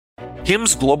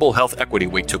HIMSS Global Health Equity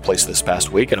Week took place this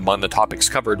past week, and among the topics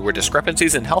covered were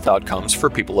discrepancies in health outcomes for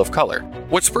people of color.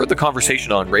 What spurred the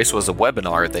conversation on race was a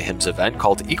webinar at the HIMSS event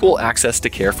called Equal Access to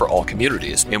Care for All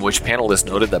Communities, in which panelists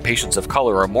noted that patients of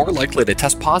color are more likely to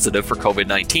test positive for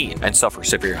COVID-19 and suffer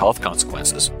severe health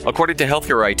consequences. According to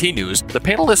Healthcare IT News, the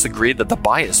panelists agreed that the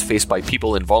bias faced by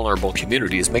people in vulnerable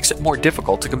communities makes it more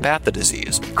difficult to combat the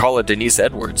disease. Carla Denise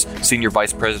Edwards, Senior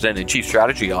Vice President and Chief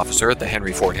Strategy Officer at the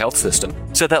Henry Ford Health System,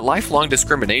 said that lifelong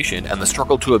discrimination and the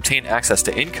struggle to obtain access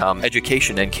to income,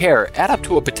 education, and care add up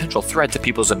to a potential threat to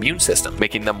people's immune system,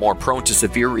 making them more prone to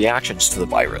severe reactions to the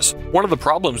virus. One of the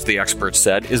problems, the experts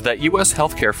said, is that U.S.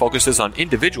 healthcare focuses on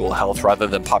individual health rather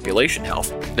than population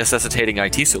health, necessitating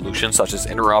IT solutions such as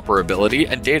interoperability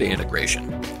and data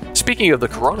integration. Speaking of the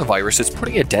coronavirus, it's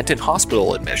putting a dent in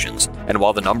hospital admissions, and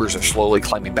while the numbers are slowly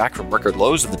climbing back from record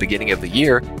lows at the beginning of the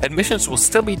year, admissions will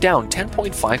still be down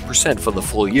 10.5% for the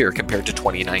full year compared to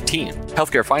 2019.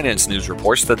 Healthcare Finance News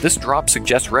reports that this drop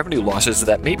suggests revenue losses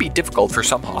that may be difficult for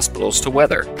some hospitals to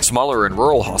weather. Smaller and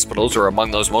rural hospitals are among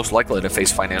those most likely to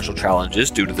face financial challenges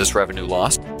due to this revenue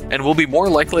loss, and will be more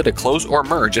likely to close or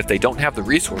merge if they don't have the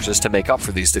resources to make up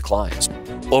for these declines.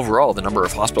 Overall, the number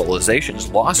of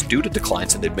hospitalizations lost due to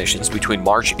declines in admissions between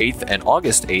March 8th and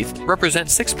August 8th represent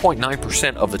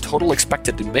 6.9% of the total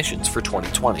expected admissions for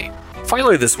 2020.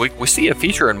 Finally this week, we see a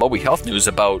feature in Moby Health News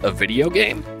about a video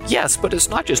game. Yes, but it's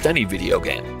not just any video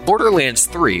game. Borderlands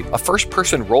 3, a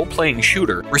first-person role-playing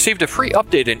shooter, received a free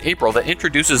update in April that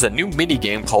introduces a new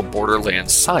minigame called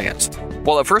Borderlands Science.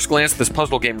 While at first glance this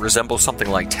puzzle game resembles something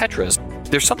like Tetris,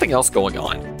 there's something else going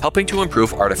on, helping to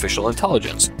improve artificial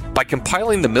intelligence. By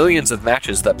compiling the millions of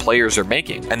matches that players are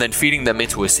making and then feeding them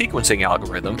into a sequencing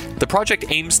algorithm, the project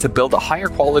aims to build a higher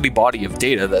quality body of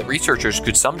data that researchers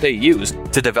could someday use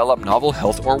to develop novel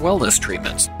health or wellness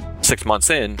treatments. 6 months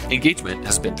in, engagement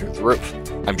has been through the roof.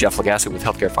 I'm Jeff Lagasse with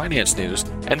Healthcare Finance News,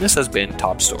 and this has been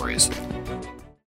Top Stories.